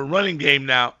they have a running game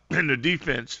now in the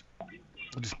defense,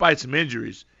 despite some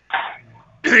injuries.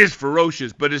 It's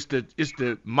ferocious, but it's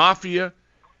the Mafia.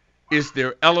 It's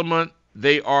their element.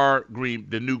 They are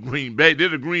the new Green Bay. They're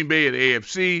the Green Bay of the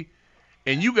AFC,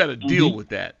 and you got to deal with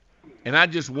that. And I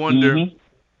just wonder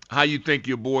how you think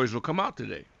your boys will come out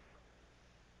today.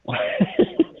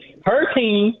 Her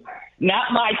team,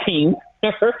 not my team.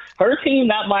 Her team,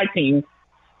 not my team.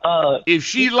 If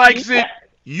she likes it,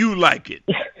 you like it.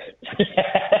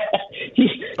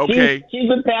 Okay. She's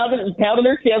been pounding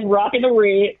her chest, rocking the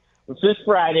red since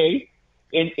Friday,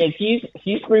 and she's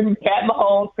screaming Pat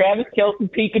Mahomes, Travis Kelce,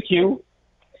 Pikachu.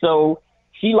 So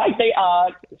she liked their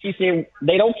odds. She said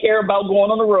they don't care about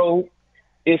going on the road.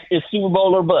 It's Super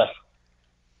Bowl or bust.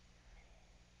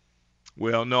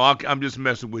 Well, no, I'm just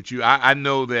messing with you. I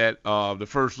know that the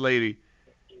First Lady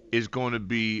is going to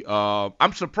be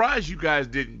I'm surprised you guys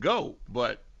didn't go,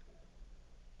 but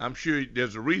I'm sure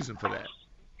there's a reason for that.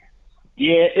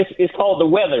 Yeah, it's called the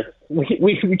weather. We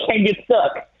can't get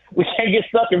stuck. We can't get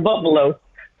stuck in Buffalo.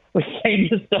 We can't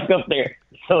get stuck up there.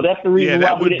 So that's the reason why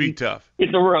that would be tough.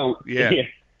 Hit the road. Yeah.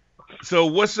 So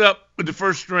what's up with the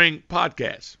First String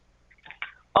podcast?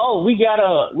 Oh, we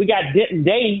got Denton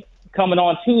Day coming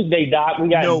on Tuesday, Doc. We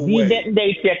got Denton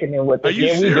Day checking in with us. Are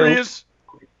you serious?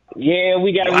 Yeah,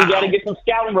 we got to get some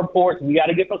scouting reports.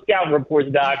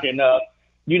 Doc. And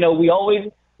we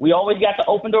always got the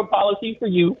open door policy for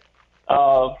you.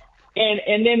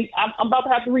 And then I'm about to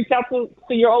have to reach out to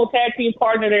your old tag team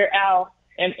partner there, Al,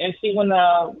 and see when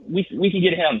we can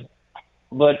get him.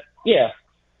 But yeah,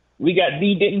 we got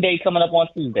the Denton Day coming up on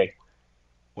Tuesday.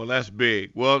 Well, that's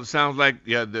big. Well, it sounds like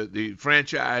the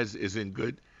franchise is in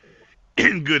good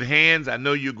hands. I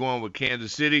know you're going with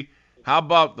Kansas City. How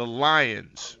about the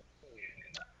Lions?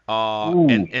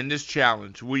 And this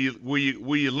challenge, were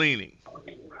you leaning?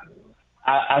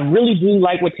 I really do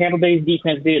like what Tampa Bay's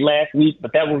defense did last week,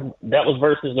 but that was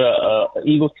versus a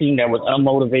Eagles team that was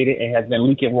unmotivated and has been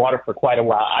leaking water for quite a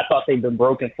while. I thought they've been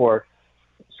broken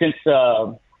since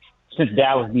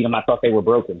Dallas beat them. I thought they were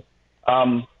broken.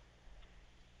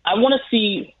 I want to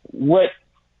see what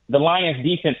the Lions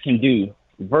defense can do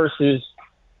versus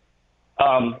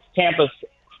Tampa's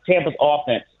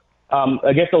offense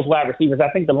against those wide receivers. I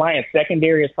think the Lions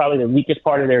secondary is probably the weakest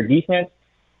part of their defense.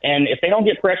 And if they don't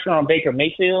get pressure on Baker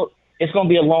Mayfield, it's going to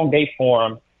be a long day for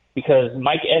them because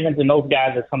Mike Evans and those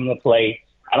guys are coming to play.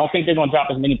 I don't think they're going to drop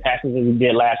as many passes as we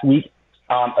did last week.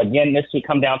 Again, this should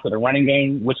come down to the running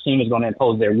game, which team is going to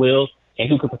impose their will, and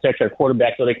who can protect their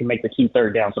quarterback so they can make the key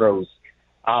third down throws.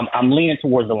 I'm leaning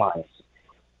towards the Lions.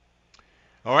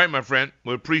 All right, my friend.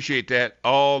 We appreciate that.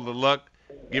 All the luck.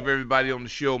 Give everybody on the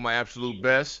show my absolute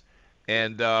best.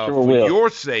 And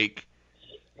your sake,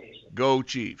 go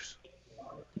Chiefs.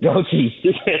 Go Chiefs.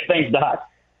 Thanks, Doc.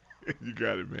 You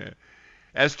got it, man.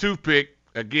 As Toothpick,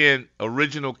 again,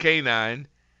 original K9,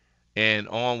 and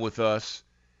on with us.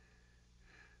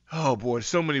 Oh, boy,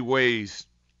 so many ways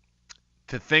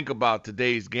to think about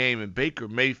today's game. And Baker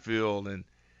Mayfield and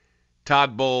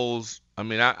Todd Bowles. I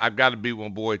mean, I've got to be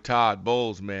one boy, Todd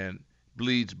Bowles, man,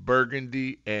 bleeds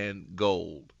burgundy and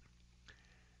gold.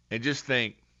 And just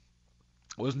think,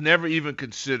 was never even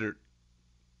considered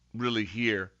really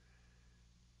here.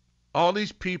 All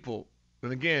these people,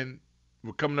 and again,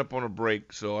 we're coming up on a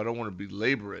break, so I don't want to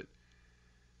belabor it.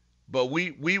 But we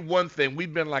one thing,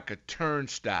 we've been like a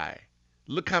turnstile.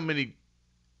 Look how many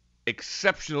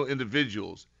exceptional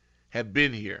individuals have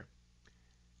been here.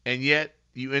 And yet,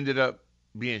 you ended up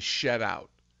being shut out.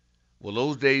 Well,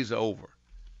 those days are over.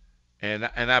 And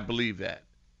I believe that.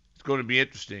 It's going to be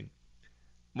interesting.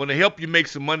 I'm going to help you make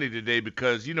some money today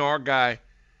because, you know, our guy,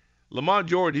 Lamont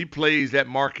Jordan, he plays that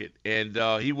market, and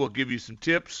he will give you some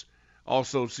tips,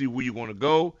 also see where you want to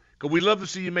go, because we love to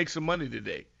see you make some money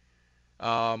today.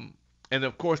 And,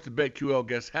 of course, the BetQL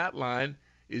guest hotline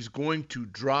is going to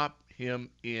drop him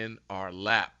in our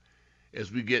lap as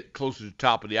we get closer to the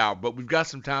top of the hour. But we've got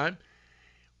some time.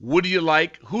 What do you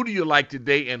like? Who do you like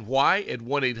today and why? At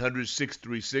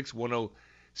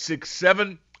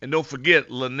 1-800-636-1067. And don't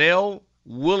forget, Linnell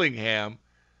Willingham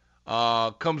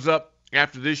comes up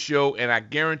after this show, and I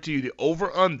guarantee you the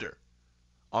over-under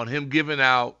on him giving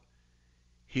out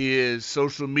his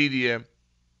social media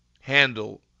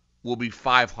handle will be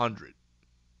 500.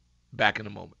 Back in a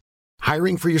moment.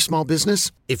 Hiring for your small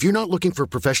business? If you're not looking for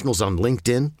professionals on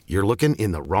LinkedIn, you're looking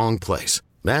in the wrong place.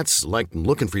 That's like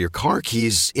looking for your car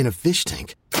keys in a fish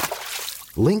tank.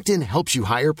 LinkedIn helps you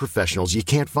hire professionals you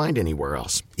can't find anywhere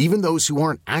else, even those who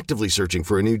aren't actively searching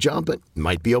for a new job but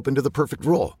might be open to the perfect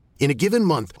role. In a given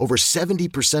month, over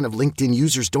 70% of LinkedIn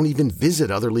users don't even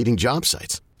visit other leading job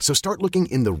sites. So start looking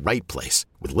in the right place.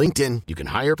 With LinkedIn, you can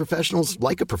hire professionals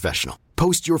like a professional.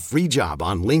 Post your free job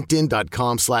on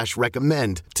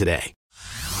linkedin.com/recommend today.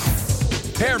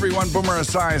 Hey everyone, Boomer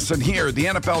Esiason here. The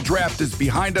NFL Draft is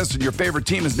behind us and your favorite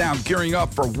team is now gearing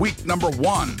up for week number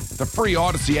 1. The free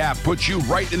Odyssey app puts you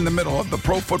right in the middle of the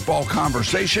pro football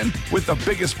conversation with the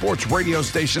biggest sports radio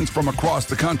stations from across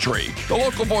the country. The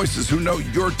local voices who know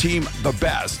your team the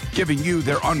best, giving you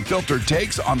their unfiltered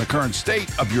takes on the current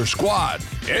state of your squad.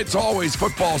 It's always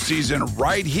football season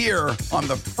right here on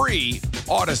the free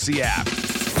Odyssey app.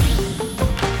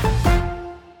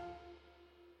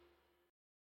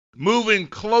 Moving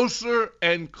closer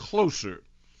and closer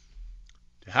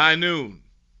to high noon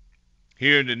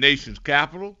here in the nation's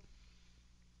capital.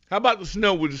 How about the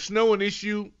snow? Was the snow an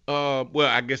issue? Well,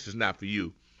 I guess it's not for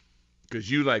you because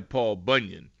you like Paul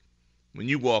Bunyan. When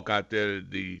you walk out there,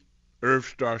 the earth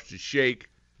starts to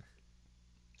shake,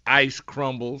 ice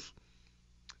crumbles,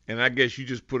 and I guess you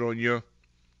just put on your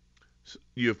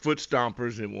foot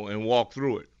stompers and walk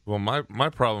through it. Well, my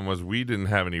problem was we didn't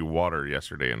have any water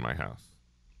yesterday in my house.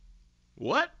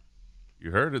 What?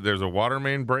 You heard it. There's a water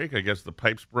main break. I guess the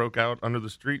pipes broke out under the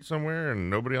street somewhere,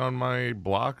 and nobody on my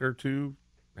block or two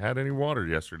had any water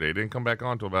yesterday. It didn't come back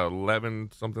on until about 11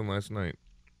 something last night.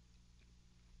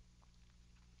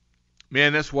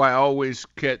 Man, that's why I always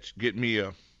get me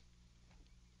a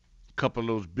couple of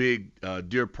those big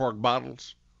Deer Park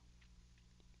bottles.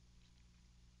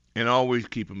 And always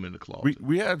keep them in the closet.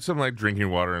 We had some like drinking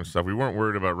water and stuff. We weren't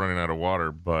worried about running out of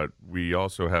water, but we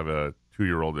also have a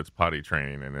 2-year-old that's potty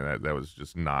training, and that was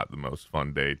just not the most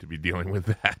fun day to be dealing with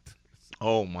that.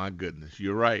 Oh my goodness,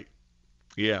 you're right.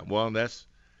 Yeah, well that's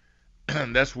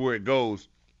that's where it goes.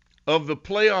 Of the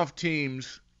playoff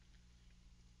teams,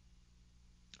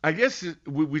 I guess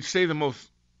we'd say the most.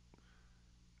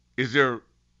 Who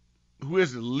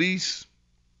has the least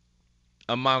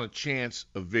amount of chance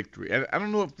of victory? I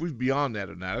don't know if we're beyond that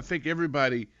or not. I think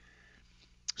everybody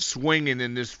swinging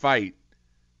in this fight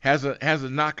has a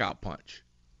knockout punch.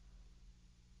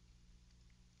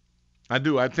 I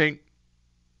do. I think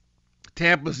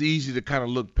Tampa's easy to kind of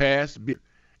look past,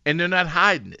 and they're not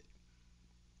hiding it.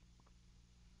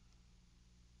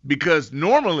 Because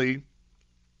normally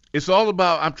it's all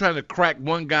about I'm trying to crack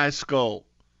one guy's skull,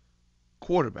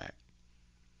 quarterback.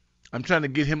 I'm trying to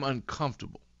get him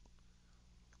uncomfortable.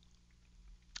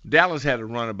 Dallas had a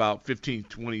run about 15,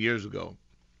 20 years ago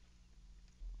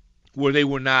where they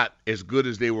were not as good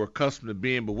as they were accustomed to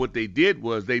being, but what they did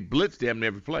was they blitzed them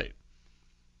every play.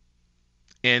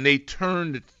 And they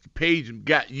turned the page and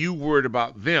got you worried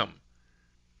about them.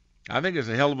 I think it's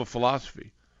a hell of a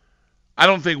philosophy. I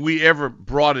don't think we ever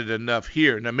brought it enough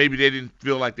here. Now, maybe they didn't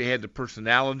feel like they had the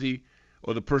personality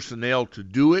or the personnel to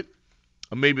do it,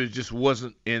 or maybe it just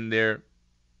wasn't on their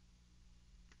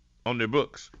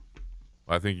books.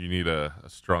 I think you need a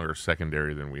stronger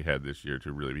secondary than we had this year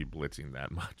to really be blitzing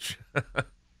that much.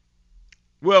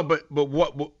 Well, but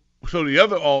what? So the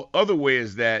other way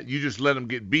is that you just let them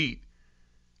get beat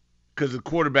because the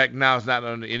quarterback now is not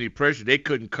under any pressure. They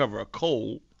couldn't cover a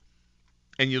cold,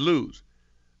 and you lose.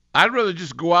 I'd rather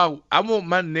just go out. I want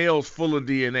my nails full of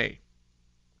DNA.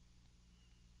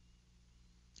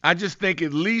 I just think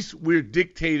at least we're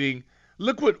dictating.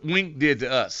 Look what Wink did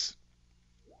to us.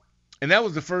 And that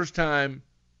was the first time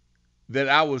that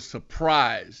I was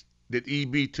surprised that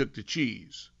EB took the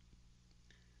cheese.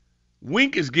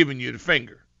 Wink is giving you the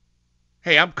finger.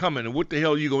 Hey, I'm coming, and what the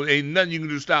hell are you going to, ain't nothing you can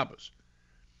do to stop us.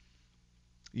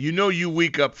 You know you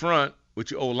weak up front with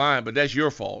your O-line, but that's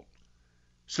your fault.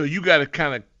 So you got to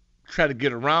kind of try to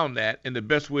get around that, and the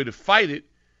best way to fight it,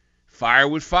 fire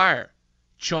with fire.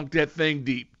 Chunk that thing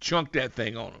deep. Chunk that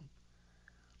thing on them.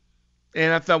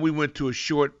 And I thought we went to a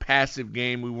short, passive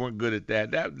game. We weren't good at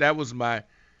that. That was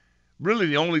really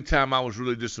the only time I was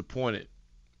really disappointed.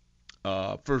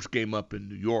 First game up in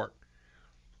New York.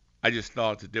 I just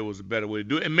thought that there was a better way to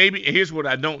do it. And maybe, here's what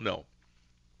I don't know.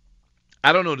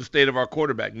 I don't know the state of our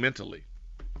quarterback mentally.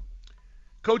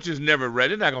 Coaches never read.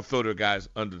 They're not going to throw their guys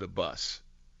under the bus.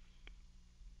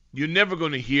 You're never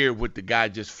going to hear what the guy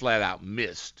just flat out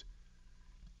missed.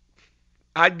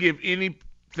 I'd give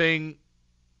anything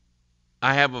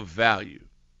I have of value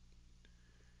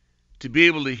to be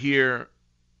able to hear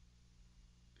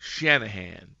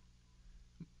Shanahan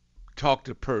talk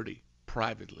to Purdy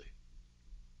privately.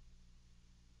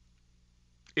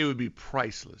 It would be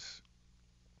priceless.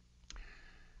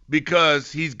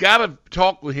 Because he's got to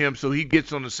talk with him so he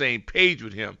gets on the same page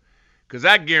with him. Because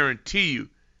I guarantee you,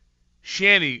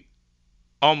 Shanny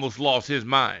almost lost his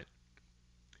mind.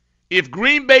 If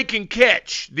Green Bay can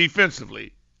catch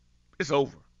defensively, it's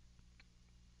over.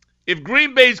 If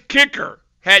Green Bay's kicker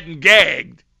hadn't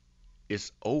gagged,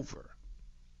 it's over.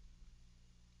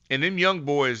 And them young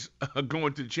boys are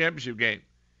going to the championship game.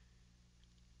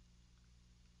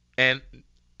 And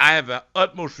I have the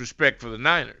utmost respect for the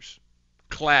Niners.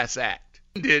 Class act.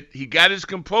 He got his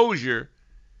composure.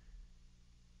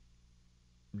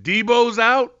 Debo's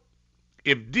out.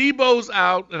 If Debo's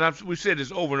out, and we've said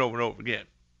this over and over and over again,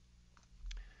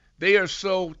 they are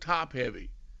so top-heavy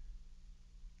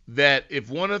that if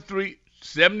one of three,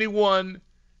 71,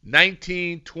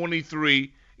 19,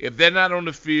 23, if they're not on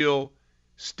the field,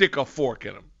 stick a fork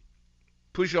in them.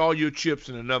 Push all your chips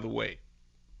in another way.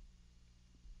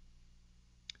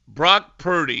 Brock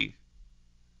Purdy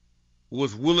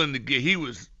was willing to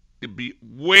be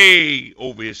way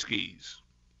over his skis.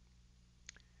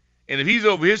 And if he's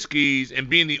over his skis and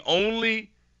being the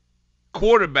only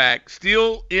quarterback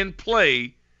still in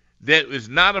play that is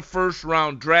not a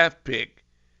first-round draft pick,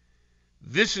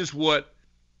 this is what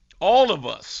all of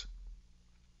us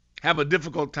have a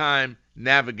difficult time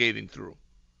navigating through.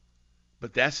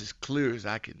 But that's as clear as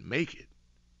I can make it.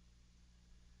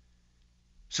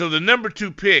 So the number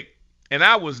 2 pick, and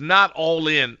I was not all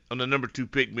in on the number 2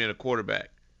 pick being a quarterback,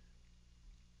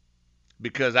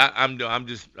 because I'm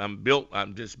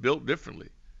just built differently.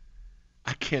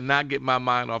 I cannot get my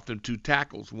mind off them 2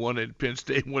 tackles, one at Penn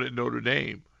State, one at Notre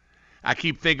Dame. I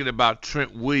keep thinking about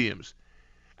Trent Williams.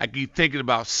 I keep thinking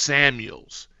about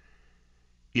Samuels.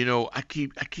 You know, I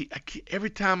keep every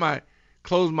time I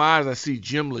Close my eyes, I see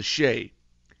Jim Lachey.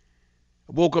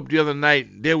 I woke up the other night,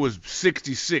 and there was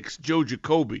 66, Joe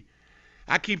Jacoby.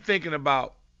 I keep thinking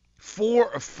about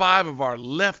 4 or 5 of our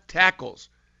left tackles.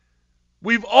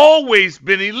 We've always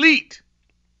been elite.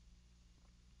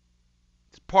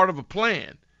 It's part of a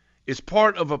plan. It's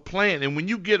part of a plan. And when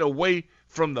you get away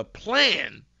from the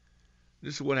plan,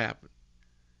 this is what happened.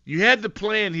 You had the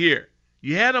plan here.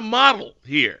 You had a model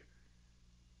here.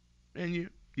 And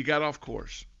you got off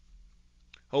course.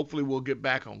 Hopefully we'll get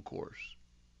back on course.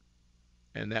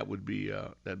 And that'd be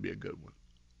a good one.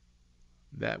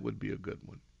 That would be a good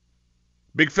one.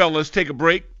 Big fella, let's take a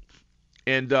break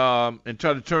and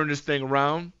try to turn this thing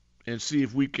around and see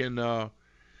if we can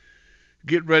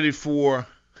get ready for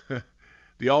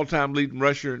the all-time leading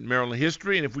rusher in Maryland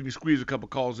history. And if we can squeeze a couple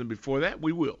calls in before that,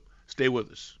 we will. Stay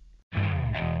with us.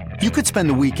 You could spend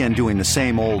the weekend doing the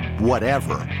same old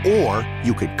whatever, or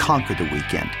you could conquer the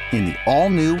weekend in the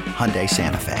all-new Hyundai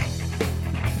Santa Fe.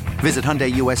 Visit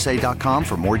HyundaiUSA.com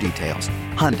for more details.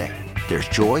 Hyundai, there's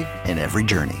joy in every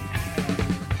journey.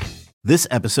 This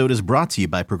episode is brought to you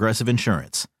by Progressive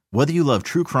Insurance. Whether you love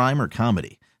true crime or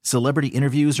comedy, celebrity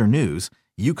interviews or news,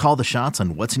 you call the shots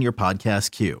on what's in your podcast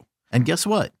queue. And guess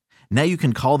what? Now you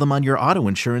can call them on your auto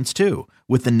insurance too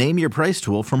with the Name Your Price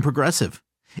tool from Progressive.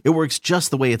 It works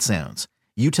just the way it sounds.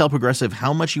 You tell Progressive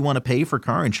how much you want to pay for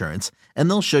car insurance, and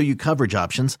they'll show you coverage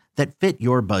options that fit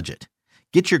your budget.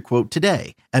 Get your quote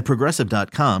today at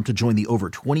Progressive.com to join the over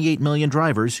 28 million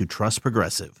drivers who trust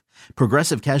Progressive.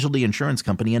 Progressive Casualty Insurance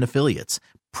Company and Affiliates.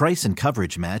 Price and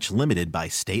coverage match limited by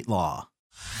state law.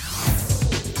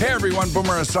 Hey everyone,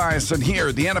 Boomer Esiason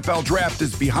here. The NFL Draft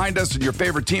is behind us and your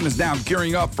favorite team is now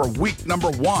gearing up for week number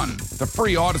 1. The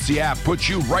free Odyssey app puts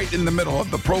you right in the middle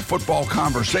of the pro football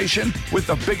conversation with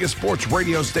the biggest sports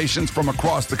radio stations from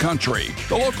across the country.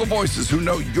 The local voices who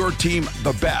know your team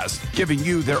the best, giving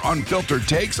you their unfiltered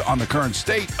takes on the current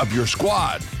state of your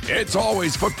squad. It's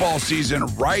always football season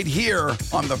right here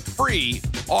on the free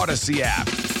Odyssey app.